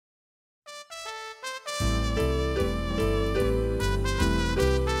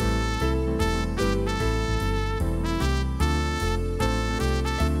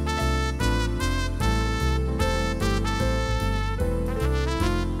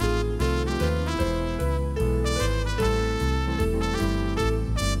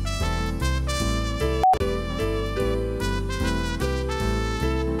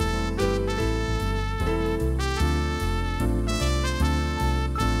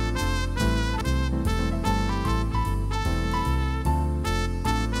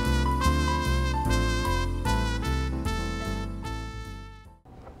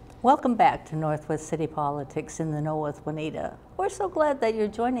Welcome back to Northwest City Politics in the Know with Juanita. We're so glad that you're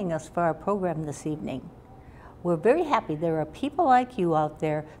joining us for our program this evening. We're very happy there are people like you out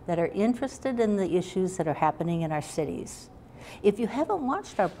there that are interested in the issues that are happening in our cities. If you haven't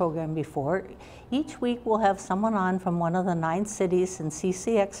watched our program before, each week we'll have someone on from one of the 9 cities in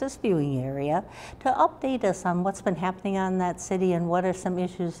CCX's viewing area to update us on what's been happening on that city and what are some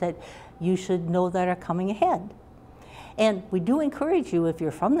issues that you should know that are coming ahead. And we do encourage you, if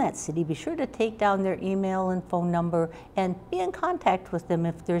you're from that city, be sure to take down their email and phone number and be in contact with them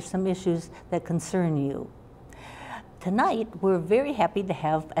if there's some issues that concern you. Tonight, we're very happy to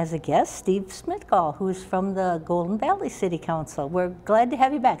have as a guest Steve Schmidgall, who's from the Golden Valley City Council. We're glad to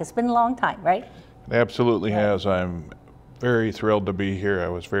have you back. It's been a long time, right? It absolutely has. I'm very thrilled to be here. I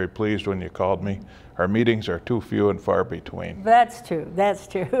was very pleased when you called me. Our meetings are too few and far between. That's true. That's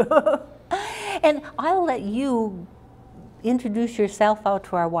true. And I'll let you introduce yourself out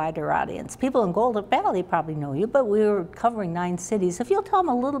to our wider audience. People in Golden Valley probably know you, but we're covering 9 cities. If you'll tell them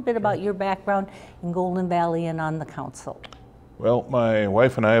a little bit about your background in Golden Valley and on the council. Well, my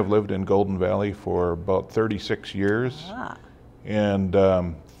wife and I have lived in Golden Valley for about 36 years. And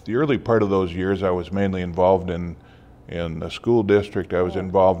the early part of those years I was mainly involved in the school district. I was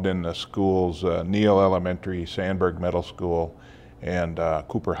involved in the schools, Neal Elementary, Sandburg Middle School, and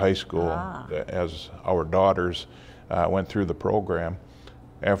Cooper High School as our daughters went through the program.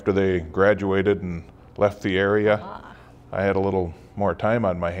 After they graduated and left the area, I had a little more time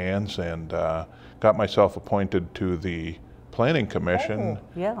on my hands and got myself appointed to the Planning Commission.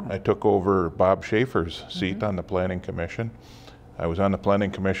 I took over Bob Schaefer's seat on the Planning Commission. I was on the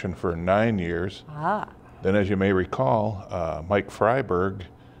Planning Commission for 9 years. Then, as you may recall, Mike Freiberg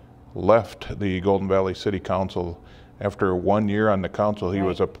left the Golden Valley City Council. After 1 year on the council, he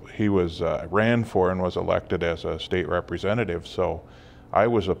ran for and was elected as a state representative. So I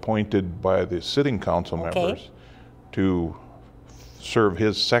was appointed by the sitting council members to serve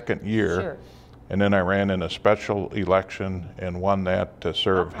his 2nd year. And then I ran in a special election and won that to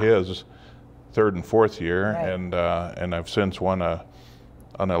serve his 3rd and 4th year. And I've since won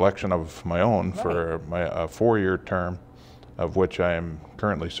an election of my own for my 4-year term, of which I am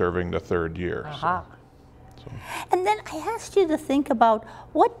currently serving the 3rd year. And then I asked you to think about,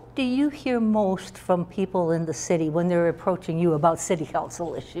 what do you hear most from people in the city when they're approaching you about city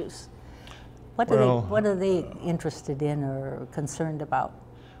council issues? What are they interested in or concerned about?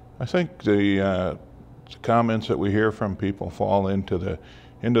 I think the comments that we hear from people fall into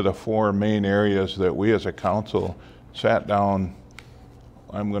the 4 main areas that we as a council sat down.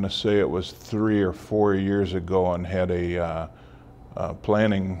 I'm going to say it was 3 or 4 years ago and had a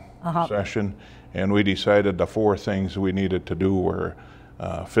planning session. And we decided the 4 things we needed to do were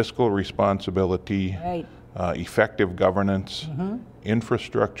fiscal responsibility, effective governance,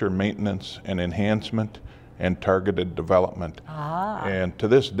 infrastructure maintenance and enhancement, and targeted development. And to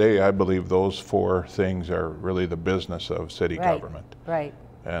this day, I believe those 4 things are really the business of city government.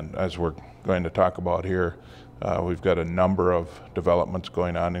 And as we're going to talk about here, we've got a number of developments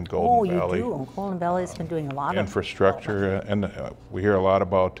going on in Golden Valley. You do. Golden Valley's been doing a lot of infrastructure, and we hear a lot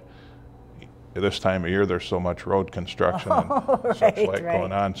about this time of year. There's so much road construction and such like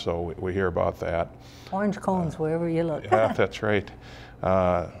going on, so we hear about that. Orange cones wherever you look. Yeah, that's right.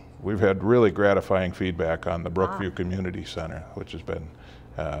 We've had really gratifying feedback on the Brookview Community Center, which has been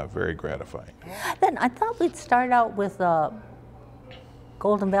very gratifying. Then I thought we'd start out with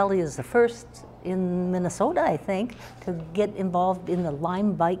Golden Valley is the first in Minnesota, I think, to get involved in the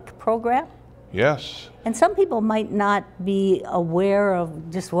Lime Bike program. Yes. And some people might not be aware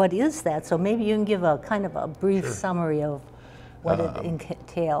of just what is that, so maybe you can give a kind of a brief summary of what it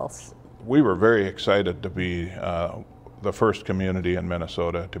entails. We were very excited to be the first community in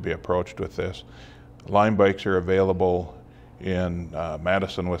Minnesota to be approached with this. Lime bikes are available in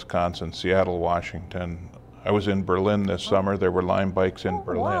Madison, Wisconsin, Seattle, Washington. I was in Berlin this summer. There were Lime bikes in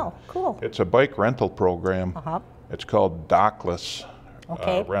Berlin. Wow, cool. It's a bike rental program. It's called Dockless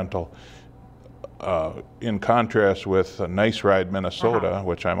rental. In contrast with Nice Ride Minnesota,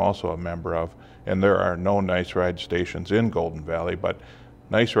 which I'm also a member of, and there are no Nice Ride stations in Golden Valley, but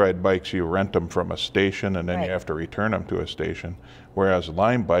Nice Ride bikes, you rent them from a station and then you have to return them to a station, whereas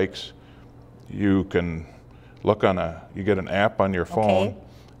Lime bikes, you can look on you get an app on your phone,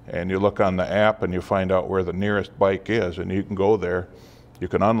 and you look on the app and you find out where the nearest bike is, and you can go there. You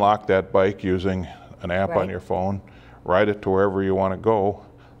can unlock that bike using an app on your phone, ride it to wherever you want to go,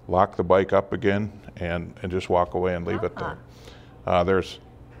 lock the bike up again, and just walk away and leave it there. There's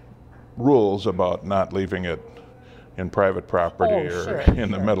rules about not leaving it in private property or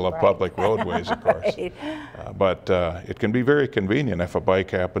in the middle of public roadways, of course. But it can be very convenient if a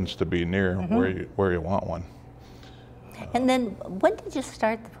bike happens to be near where you want one. And then, when did you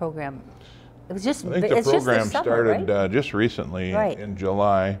start the program? It was just, I think the program started right? just recently in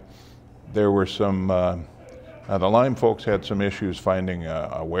July. There were some, the Lime folks had some issues finding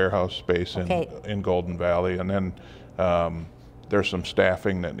a warehouse space in Golden Valley, and then there's some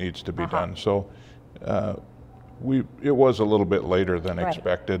staffing that needs to be done. So it was a little bit later than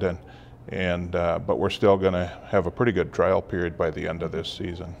expected, but we're still going to have a pretty good trial period by the end of this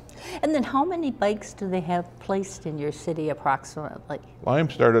season. And then how many bikes do they have placed in your city approximately? Lime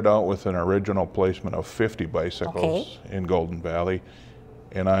started out with an original placement of 50 bicycles in Golden Valley,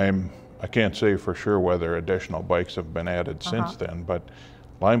 and I can't say for sure whether additional bikes have been added since then, but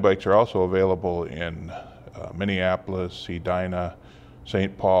Lime bikes are also available in Minneapolis, Edina,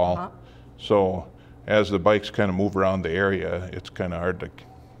 St. Paul. So as the bikes kind of move around the area, it's kind of hard to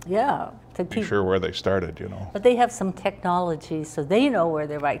be sure where they started, you know. But they have some technology, so they know where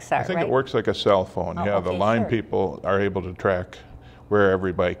their bikes are, I think it works like a cell phone. The Lime people are able to track where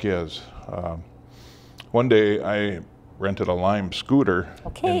every bike is. One day I rented a Lime scooter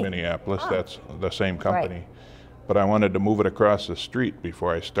in Minneapolis. That's the same company. But I wanted to move it across the street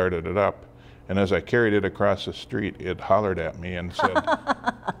before I started it up. And as I carried it across the street, it hollered at me and said,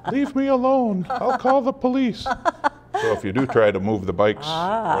 "Leave me alone, I'll call the police." So if you do try to move the bikes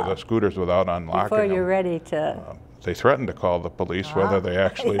or the scooters without unlocking before you're them, ready to... they threaten to call the police, whether they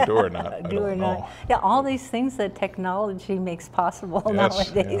actually do or not, I don't know. Yeah, all these things that technology makes possible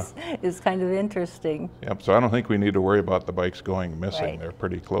nowadays is kind of interesting. Yep, so I don't think we need to worry about the bikes going missing. They're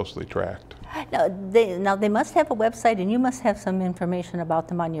pretty closely tracked. Now they must have a website, and you must have some information about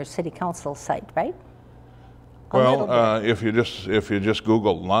them on your city council site, right? Well, if you just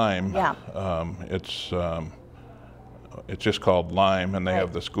Google Lime, it's just called Lime, and they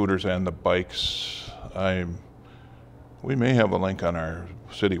have the scooters and the bikes. We may have a link on our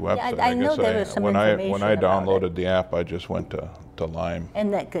city website. I know there was some information when I downloaded the app, I just went to Lime.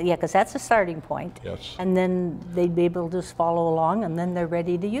 And because that's a starting point. Yes. And then they'd be able to just follow along, and then they're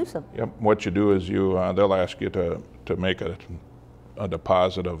ready to use them. Yep. What you do is they'll ask you to make a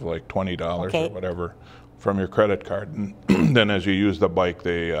deposit of like $20 or whatever from your credit card, and then as you use the bike,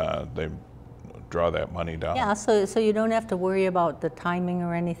 they draw that money down. Yeah, so you don't have to worry about the timing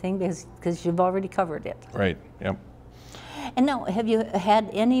or anything because you've already covered it. Right, yep. And now, have you had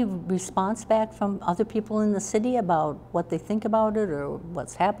any response back from other people in the city about what they think about it or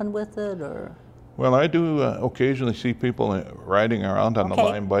what's happened with it? Or? Well, I do occasionally see people riding around on the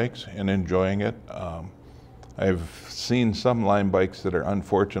Lime bikes and enjoying it. I've seen some Lime bikes that are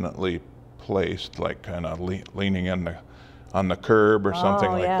unfortunately placed, like kind of leaning on the curb or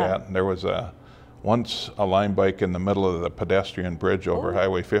something like that. And there was once a Lime bike in the middle of the pedestrian bridge over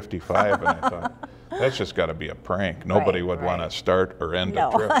Highway 55, and I thought, that's just got to be a prank. Nobody would want to start or end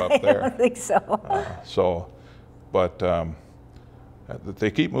a trip up there. I don't think so. But they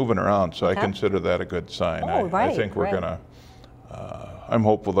keep moving around, so I consider that a good sign. I think we're going to, I'm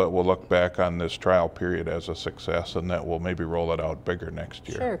hopeful that we'll look back on this trial period as a success and that we'll maybe roll it out bigger next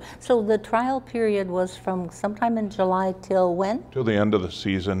year. Sure. So the trial period was from sometime in July till when? Till the end of the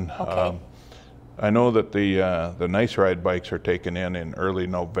season. I know that the Nice Ride bikes are taken in early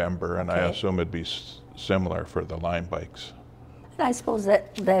November, and I assume it'd be similar for the Lime bikes. And I suppose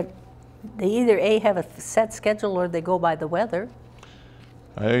that they either have a set schedule or they go by the weather.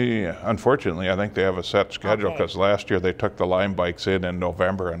 Unfortunately, I think they have a set schedule because last year they took the Lime bikes in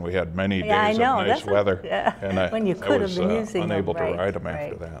November, and we had many days of nice weather, and when you could have been using unable them, to ride them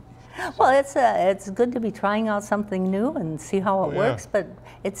after that. Well, it's good to be trying out something new and see how it works, but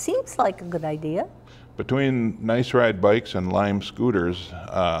it seems like a good idea. Between Nice Ride bikes and Lime scooters,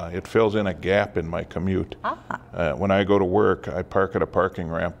 it fills in a gap in my commute. When I go to work, I park at a parking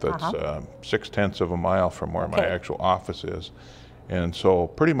ramp that's 0.6 of a mile from where my actual office is. And so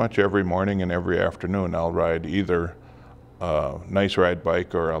pretty much every morning and every afternoon I'll ride either a Nice Ride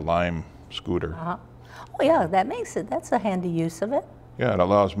bike or a Lime scooter. Oh yeah, that makes it, that's a handy use of it. Yeah, it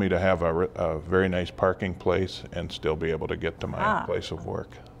allows me to have a very nice parking place and still be able to get to my place of work.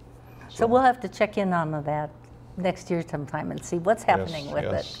 So we'll have to check in on that next year sometime and see what's happening with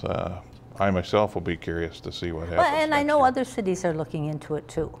it. I myself will be curious to see what happens. Well, and I know other cities are looking into it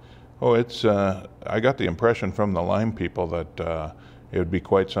too. Oh, I got the impression from the Lime people that it would be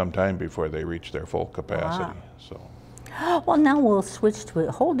quite some time before they reach their full capacity. Well, now we'll switch to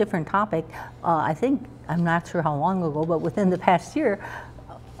a whole different topic. I think, I'm not sure how long ago, but within the past year,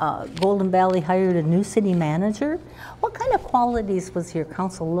 Golden Valley hired a new city manager. What kind of qualities was your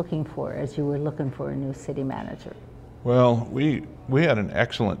council looking for as you were looking for a new city manager? Well, we had an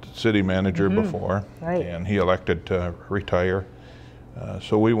excellent city manager before, Right. and he elected to retire.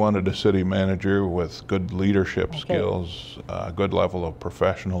 So we wanted a city manager with good leadership skills, a good level of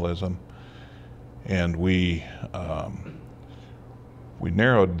professionalism, and we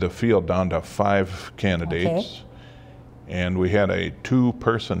narrowed the field down to 5 candidates, and we had a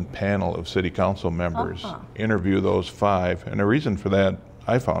 2-person panel of city council members interview those 5. And the reason for that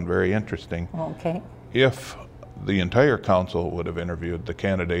I found very interesting. If the entire council would have interviewed the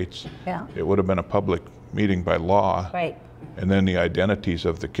candidates, it would have been a public meeting by law. Right. And then the identities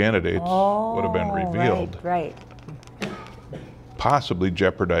of the candidates would have been revealed, right. possibly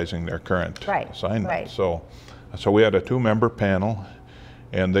jeopardizing their current assignment. Right. So we had a 2-member panel,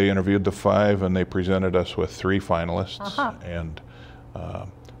 and they interviewed the 5, and they presented us with 3 finalists. And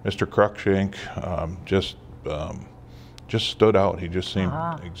Mr. Cruikshank just stood out. He just seemed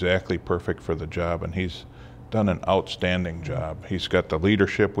exactly perfect for the job, and he's done an outstanding job. He's got the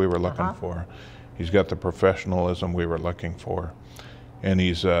leadership we were looking for. He's got the professionalism we were looking for, and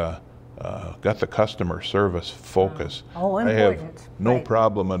he's got the customer service focus. I have no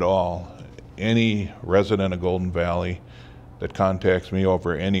problem at all. Any resident of Golden Valley that contacts me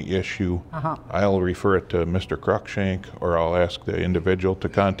over any issue, I'll refer it to Mr. Cruikshank, or I'll ask the individual to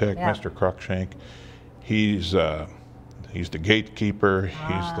contact Mr. Cruikshank. He's the gatekeeper.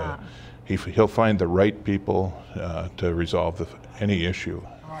 He'll find the right people to resolve any issue.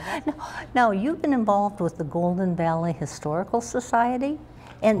 Now, you've been involved with the Golden Valley Historical Society,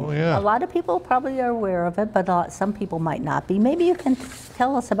 and a lot of people probably are aware of it, but some people might not be. Maybe you can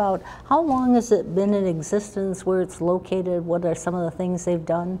tell us about how long has it been in existence, where it's located, what are some of the things they've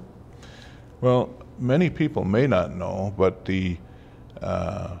done? Well, many people may not know, but the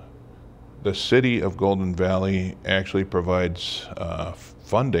city of Golden Valley actually provides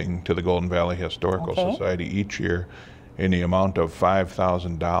funding to the Golden Valley Historical Society each year in the amount of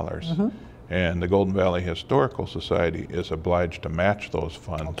 $5,000. And the Golden Valley Historical Society is obliged to match those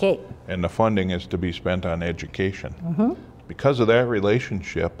funds. And the funding is to be spent on education. Because of that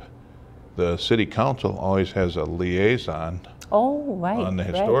relationship, the city council always has a liaison on the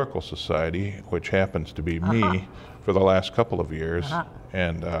Historical Society, which happens to be me for the last couple of years.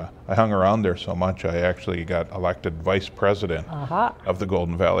 And I hung around there so much, I actually got elected vice president of the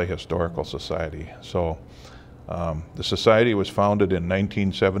Golden Valley Historical Society. So the society was founded in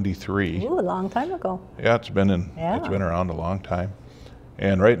 1973. Ooh, a long time ago. Yeah, it's been around a long time.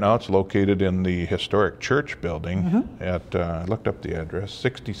 And right now it's located in the historic church building at, I looked up the address,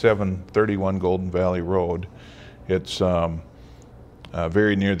 6731 Golden Valley Road. It's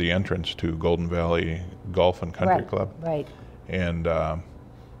very near the entrance to Golden Valley Golf and Country Club. And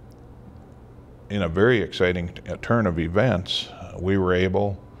in a very exciting turn of events, we were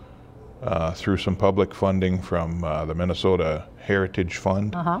able, through some public funding from the Minnesota Heritage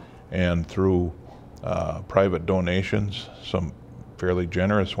Fund and through private donations, some fairly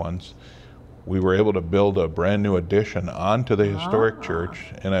generous ones, we were able to build a brand new addition onto the historic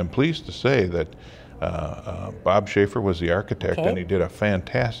church. And I'm pleased to say that Bob Schaefer was the architect, and he did a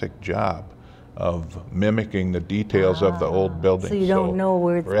fantastic job of mimicking the details of the old building. So you don't know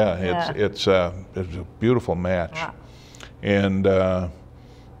where it's... It's a beautiful match. And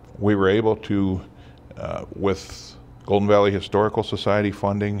we were able to, with Golden Valley Historical Society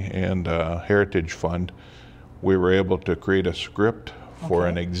funding and Heritage Fund, we were able to create a script for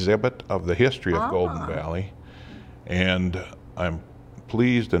an exhibit of the history of Golden Valley. And I'm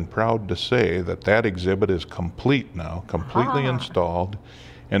pleased and proud to say that that exhibit is complete now, completely installed,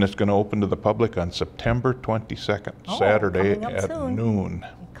 and it's going to open to the public on September 22nd, Saturday at noon.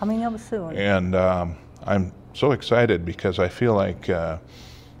 Coming up soon. And I'm so excited because I feel like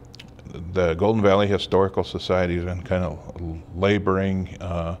the Golden Valley Historical Society has been kind of laboring,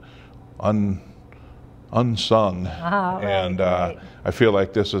 unsung, and I feel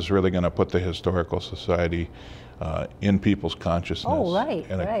like this is really going to put the Historical Society in people's consciousness,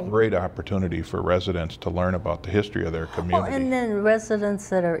 and a great opportunity for residents to learn about the history of their community. And then residents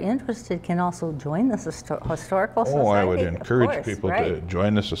that are interested can also join this Historical Society? I would encourage people to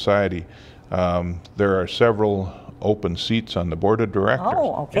join the society. There are several open seats on the board of directors.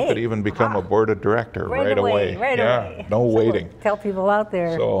 You could even become a board of director right away. No waiting. Tell people out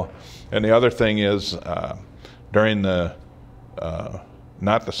there. So, and the other thing is, during the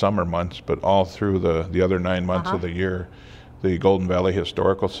not the summer months, but all through the other 9 months of the year, the Golden Valley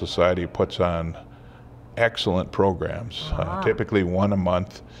Historical Society puts on excellent programs, typically one a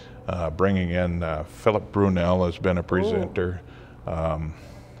month, bringing in Philip Brunel has been a presenter,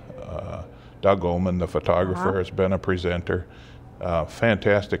 Doug Oman, the photographer, has been a presenter.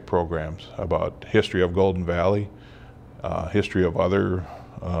 Fantastic programs about history of Golden Valley, history of other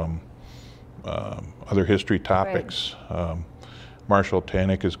history topics. Marshall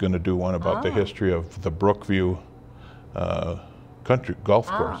Tannick is going to do one about the history of the Brookview country golf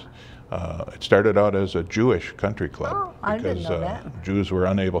course. It started out as a Jewish country club because Jews were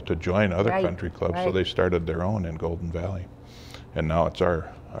unable to join other country clubs, so they started their own in Golden Valley, and now it's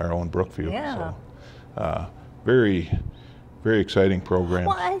our own Brookview. So, very, very exciting program.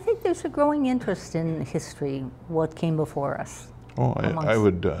 Well, I think there's a growing interest in history, what came before us. Oh, I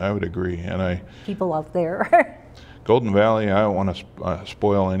would agree, and people out there. Golden Valley, I don't want to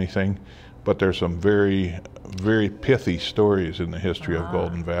spoil anything, but there's some very, very pithy stories in the history of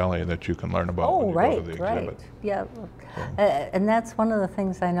Golden Valley that you can learn about when you go to the exhibit. Yeah, and that's one of the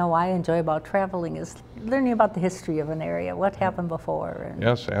things I know I enjoy about traveling is learning about the history of an area, what happened before.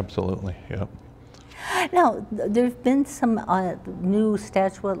 Yes, absolutely. Yep. Now, there's been some new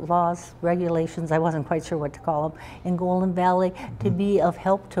statute, laws, regulations, I wasn't quite sure what to call them, in Golden Valley to be of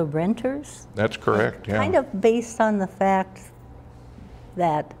help to renters. That's correct, yeah. Kind of based on the fact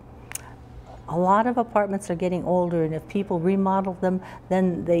that a lot of apartments are getting older, and if people remodel them,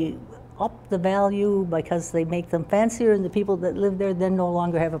 then they up the value because they make them fancier, and the people that live there then no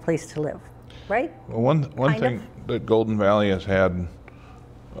longer have a place to live, right? Well, one thing that Golden Valley has had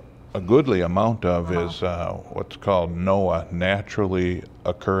a goodly amount of is what's called NOAA, naturally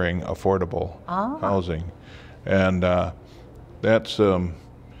occurring affordable housing. And that's,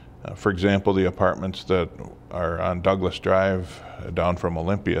 for example, the apartments that are on Douglas Drive down from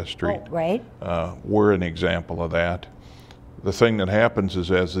Olympia Street were an example of that. The thing that happens is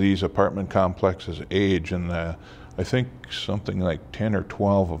as these apartment complexes age, and I think something like 10 or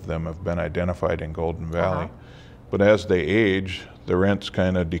 12 of them have been identified in Golden Valley, but as they age, the rents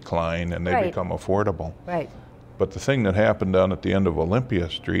kind of decline and they become affordable. But the thing that happened down at the end of Olympia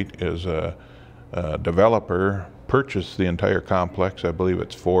Street is a developer purchased the entire complex. I believe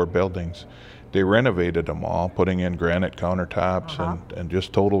it's 4 buildings. They renovated them all, putting in granite countertops and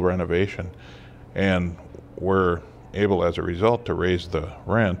just total renovation. And were able, as a result, to raise the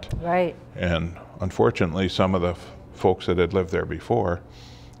rent. And unfortunately, some of the folks that had lived there before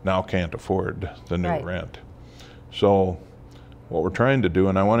now can't afford the new rent. So what we're trying to do,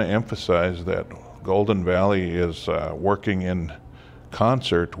 and I want to emphasize that Golden Valley is working in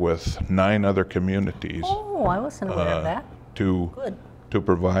concert with 9 other communities. Oh, I wasn't aware of that. To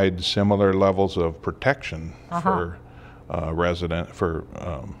provide similar levels of protection for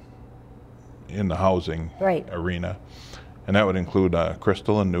in the housing arena. And that would include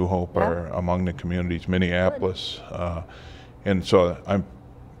Crystal and New Hope are among the communities, Minneapolis. And so I'm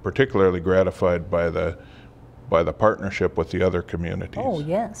particularly gratified by the partnership with the other communities. Oh,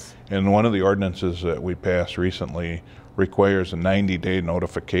 yes. And one of the ordinances that we passed recently requires a 90-day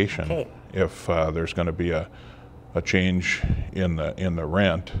notification if there's going to be a change in the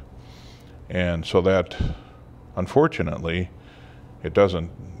rent. And so that, unfortunately, it doesn't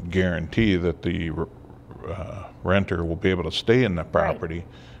guarantee that the renter will be able to stay in the property,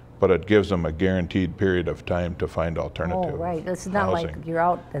 but it gives them a guaranteed period of time to find alternative housing. It's not like you're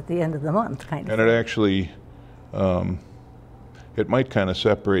out at the end of the month kind of thing. And it actually, it might kind of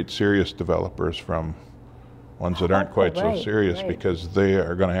separate serious developers from ones that aren't quite so serious because they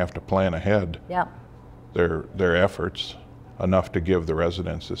are going to have to plan ahead their efforts enough to give the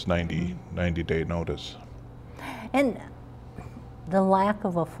residents this 90-day notice. And the lack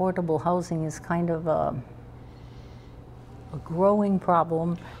of affordable housing is kind of a growing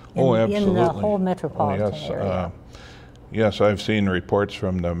problem in the whole metropolitan area. Yes, I've seen reports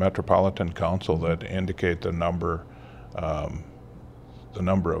from the Metropolitan Council that indicate the number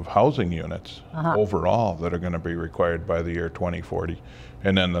of housing units overall that are going to be required by the year 2040,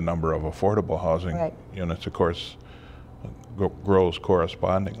 and then the number of affordable housing units, of course, grows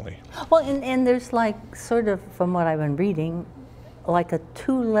correspondingly. Well, and there's like sort of, from what I've been reading, like a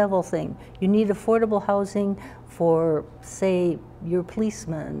 2-level thing. You need affordable housing for, say, your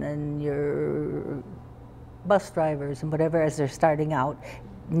policemen and your bus drivers and whatever as they're starting out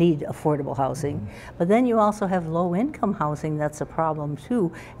need affordable housing. But then you also have low-income housing that's a problem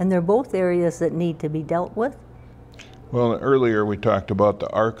too, and they're both areas that need to be dealt with. Well, earlier we talked about the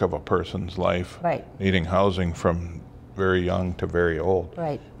arc of a person's life, needing housing from very young to very old.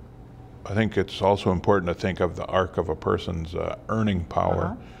 I think it's also important to think of the arc of a person's earning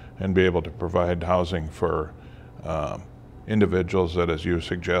power and be able to provide housing for individuals that, as you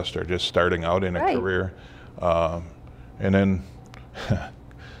suggest, are just starting out in a career. And then,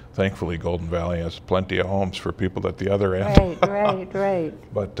 thankfully, Golden Valley has plenty of homes for people at the other end.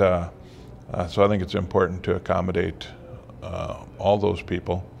 But so I think it's important to accommodate all those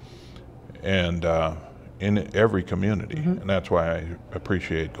people. And in every community, and that's why I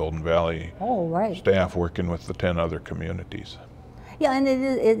appreciate Golden Valley staff working with the 10 other communities. Yeah, and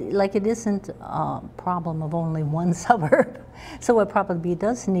it isn't a problem of only one suburb, so it probably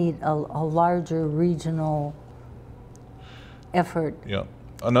does need a larger regional effort. Yeah.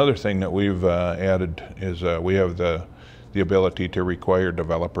 Another thing that we've added is we have the ability to require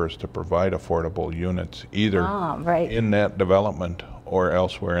developers to provide affordable units either in that development or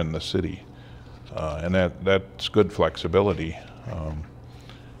elsewhere in the city. And that's good flexibility.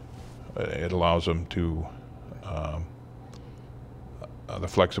 It allows them to, the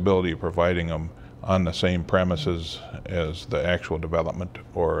flexibility of providing them on the same premises as the actual development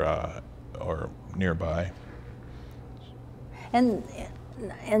or nearby. And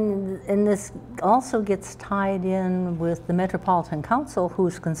this also gets tied in with the Metropolitan Council,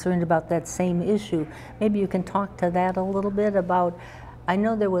 who's concerned about that same issue. Maybe you can talk to that a little bit about, I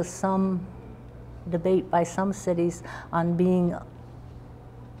know there was some debate by some cities on being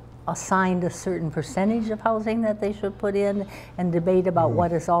assigned a certain percentage of housing that they should put in, and debate about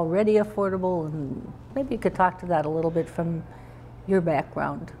what is already affordable, and maybe you could talk to that a little bit from your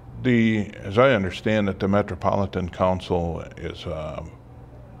background. As I understand it, the Metropolitan Council is,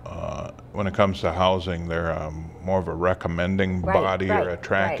 when it comes to housing, they're more of a recommending body or a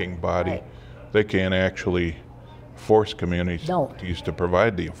tracking body. They can't actually force communities to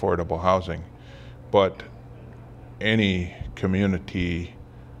provide the affordable housing. But any community,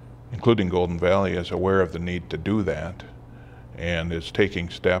 including Golden Valley, is aware of the need to do that and is taking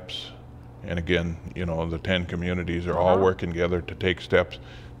steps. And again, you know, the 10 communities are all working together to take steps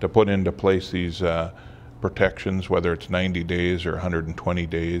to put into place these protections, whether it's 90 days or 120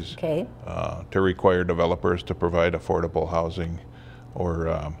 days, to require developers to provide affordable housing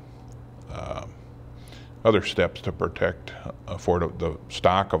or other steps to protect the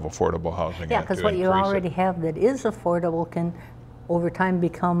stock of affordable housing. Yeah, because what you already have that is affordable can over time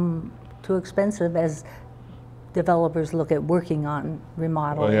become too expensive as developers look at working on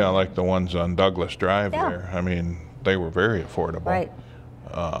remodeling. Well, yeah, like the ones on Douglas Drive there. I mean, they were very affordable.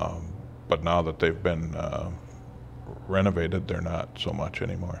 But now that they've been renovated, they're not so much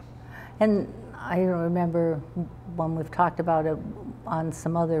anymore. And I remember when we've talked about it on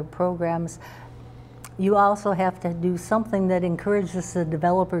some other programs, you also have to do something that encourages the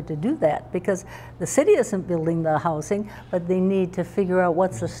developer to do that, because the city isn't building the housing, but they need to figure out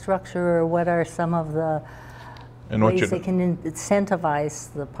what's the structure or what are some of the ways they can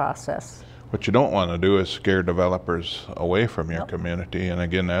incentivize the process. What you don't want to do is scare developers away from your community, and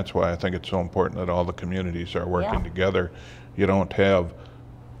again, that's why I think it's so important that all the communities are working together. You don't have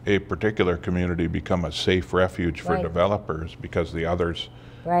a particular community become a safe refuge for developers because the others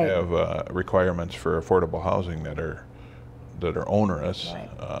have requirements for affordable housing that are onerous.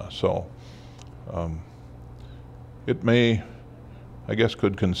 It may, I guess,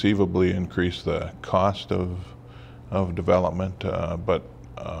 could conceivably increase the cost of development, but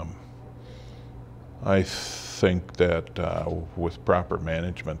I think that with proper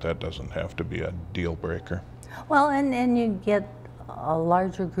management, that doesn't have to be a deal breaker. Well, and you get a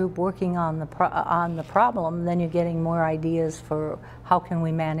larger group working on the problem, then you're getting more ideas for how can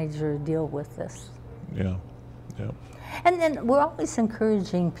we manage or deal with this. Yeah. And then we're always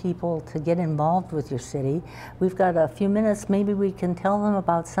encouraging people to get involved with your city. We've got a few minutes. Maybe we can tell them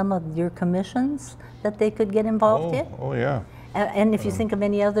about some of your commissions that they could get involved in. Oh, yeah. And if you think of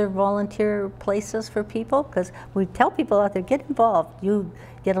any other volunteer places for people, because we tell people out there, get involved. You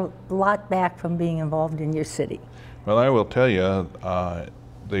get a lot back from being involved in your city. Well, I will tell you,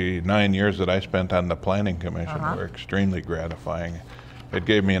 the 9 years that I spent on the Planning Commission were extremely gratifying. It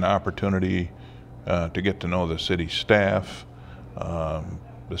gave me an opportunity to get to know the city staff,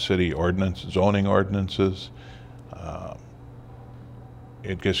 the city zoning ordinances.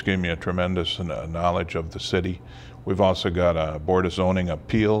 It just gave me a tremendous knowledge of the city. We've also got a Board of Zoning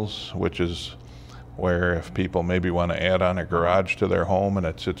Appeals, which is where if people maybe want to add on a garage to their home and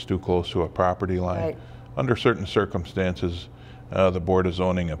it sits too close to a property line, under certain circumstances, the Board of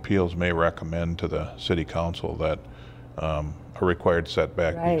Zoning Appeals may recommend to the City Council that a required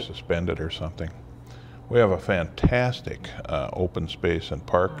setback be suspended or something. We have a fantastic open space and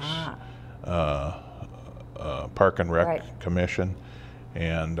parks, Park and Rec Commission,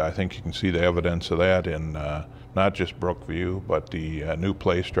 and I think you can see the evidence of that in not just Brookview, but the new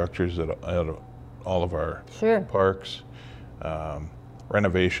play structures at all of our parks,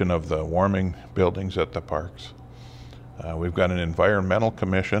 renovation of the warming buildings at the parks. We've got an environmental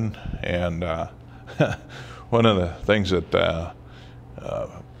commission, and one of the things that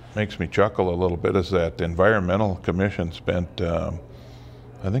makes me chuckle a little bit is that the environmental commission spent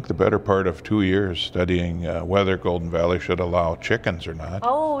I think the better part of 2 years studying whether Golden Valley should allow chickens or not.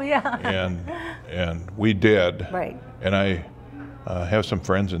 Oh, yeah. And we did. Right. And I have some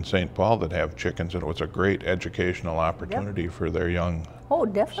friends in St. Paul that have chickens, and it was a great educational opportunity for their young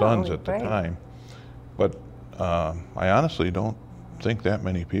sons at the time. But I honestly don't think that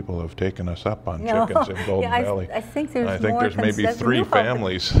many people have taken us up on chickens in Golden Valley. I think there's maybe 3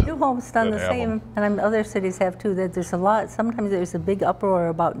 families. New Home's done the same, and other cities have too. That there's a lot. Sometimes there's a big uproar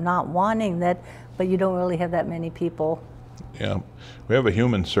about not wanting that, but you don't really have that many people. Yeah, we have a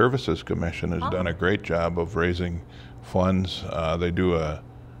Human Services Commission has done a great job of raising funds. They do a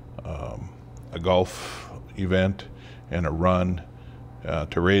golf event and a run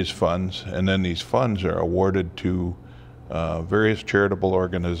to raise funds, and then these funds are awarded to various charitable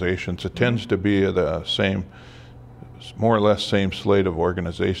organizations. It tends to be the same, more or less same slate of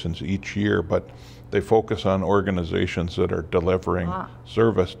organizations each year, but they focus on organizations that are delivering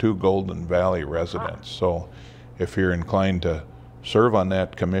service to Golden Valley residents. So if you're inclined to serve on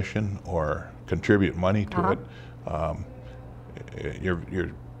that commission or contribute money to it,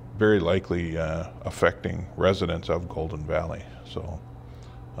 you're very likely affecting residents of Golden Valley.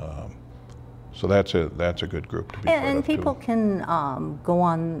 So that's a good group to be part of. And people can go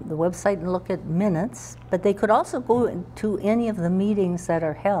on the website and look at minutes, but they could also go to any of the meetings that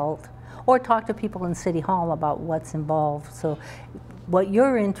are held, or talk to people in City Hall about what's involved. So what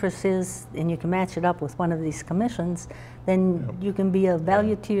your interest is, and you can match it up with one of these commissions, then you can be of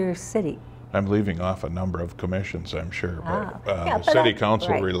value to your city. I'm leaving off a number of commissions, I'm sure, but the City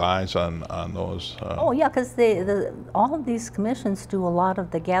Council relies on those. Oh yeah, because all of these commissions do a lot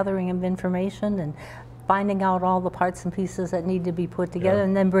of the gathering of information and finding out all the parts and pieces that need to be put together,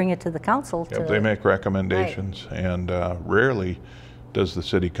 and then bring it to the council. They make recommendations, and rarely does the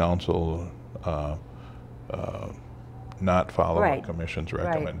City Council not follow a commission's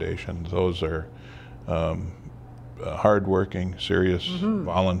recommendations. Those are hardworking, serious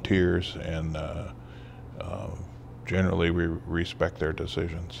volunteers, and generally we respect their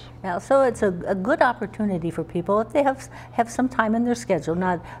decisions. Yeah, so it's a good opportunity for people if they have some time in their schedule.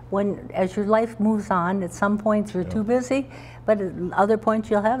 Not as your life moves on, at some points you're too busy, but at other points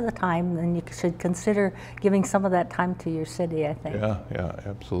you'll have the time, and you should consider giving some of that time to your city, I think. Yeah,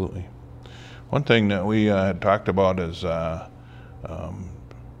 absolutely. One thing that we had talked about is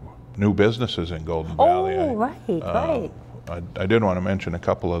new businesses in Golden Valley. Oh, right. I did want to mention a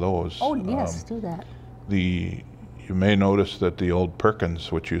couple of those. Oh, yes, do that. You may notice that the old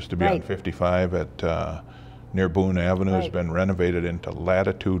Perkins, which used to be on 55 at near Boone Avenue, has been renovated into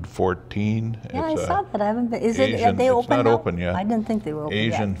Latitude 14. Yeah, I saw that. I haven't been. Are they open? It's not now? open yet. I didn't think they were open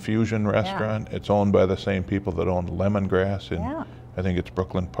Asian yet. fusion restaurant. It's owned by the same people that own Lemongrass in, I think it's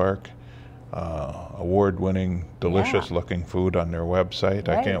Brooklyn Park. Award-winning, delicious-looking food on their website.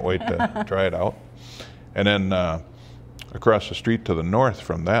 I can't wait to try it out. And then across the street to the north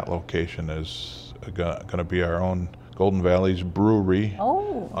from that location is going to be our own Golden Valley's brewery,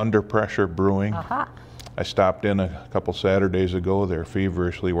 Under Pressure Brewing. I stopped in a couple Saturdays ago. They're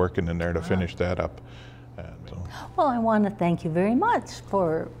feverishly working in there to finish that up. Well, I want to thank you very much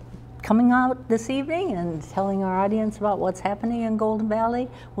for coming out this evening and telling our audience about what's happening in Golden Valley.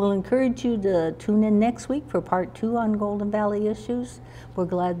 We'll encourage you to tune in next week for part 2 on Golden Valley issues. We're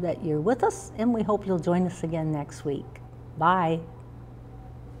glad that you're with us, and we hope you'll join us again next week. Bye.